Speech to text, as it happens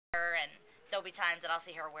her, and there'll be times that I'll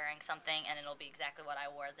see her wearing something and it'll be exactly what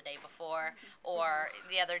I wore the day before. Or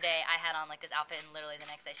the other day I had on like this outfit and literally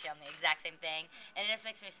the next day she had on the exact same thing. And it just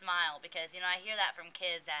makes me smile because, you know, I hear that from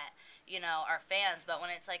kids that, you know, are fans, but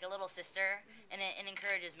when it's like a little sister, and it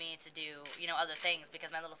encourages me to do, you know, other things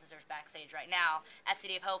because my little sister's backstage right now at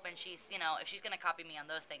City of Hope, and she's, you know, if she's going to copy me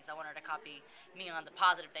on those things, I want her to copy me on the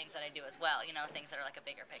positive things that I do as well, you know, things that are like a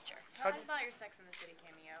bigger picture. Tell us about your Sex and the City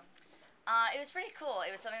cameo. It was pretty cool.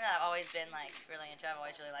 It was something that I've always been like really into. I've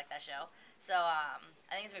always really liked that show. So I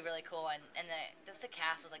think it's gonna be really cool. And the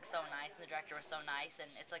cast was like so nice, and the director was so nice, and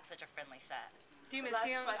it's like such a friendly set. Do you miss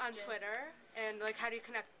being on Twitter? And like, how do you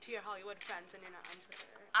connect to your Hollywood friends when you're not on Twitter?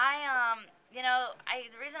 You know,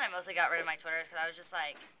 the reason I mostly got rid of my Twitter is because I was just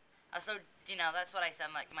like, I was so, you know, that's what I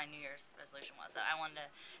said, like, my New Year's resolution was, that I wanted to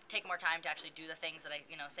take more time to actually do the things that I,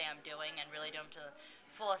 you know, say I'm doing and really do them to the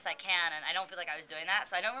fullest I can, and I don't feel like I was doing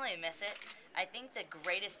that, so I don't really miss it. I think the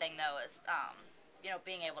greatest thing, though, is, you know,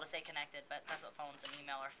 being able to stay connected, but that's what phones and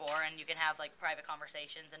email are for, and you can have, like, private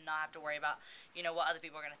conversations and not have to worry about, you know, what other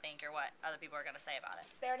people are going to think or what other people are going to say about it.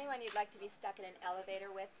 Is there anyone you'd like to be stuck in an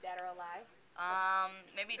elevator with, dead or alive?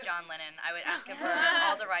 Maybe John Lennon. I would ask him for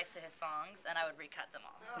all the rights to his songs, and I would recut them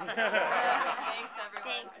all. Thanks,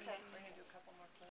 everyone. Thanks.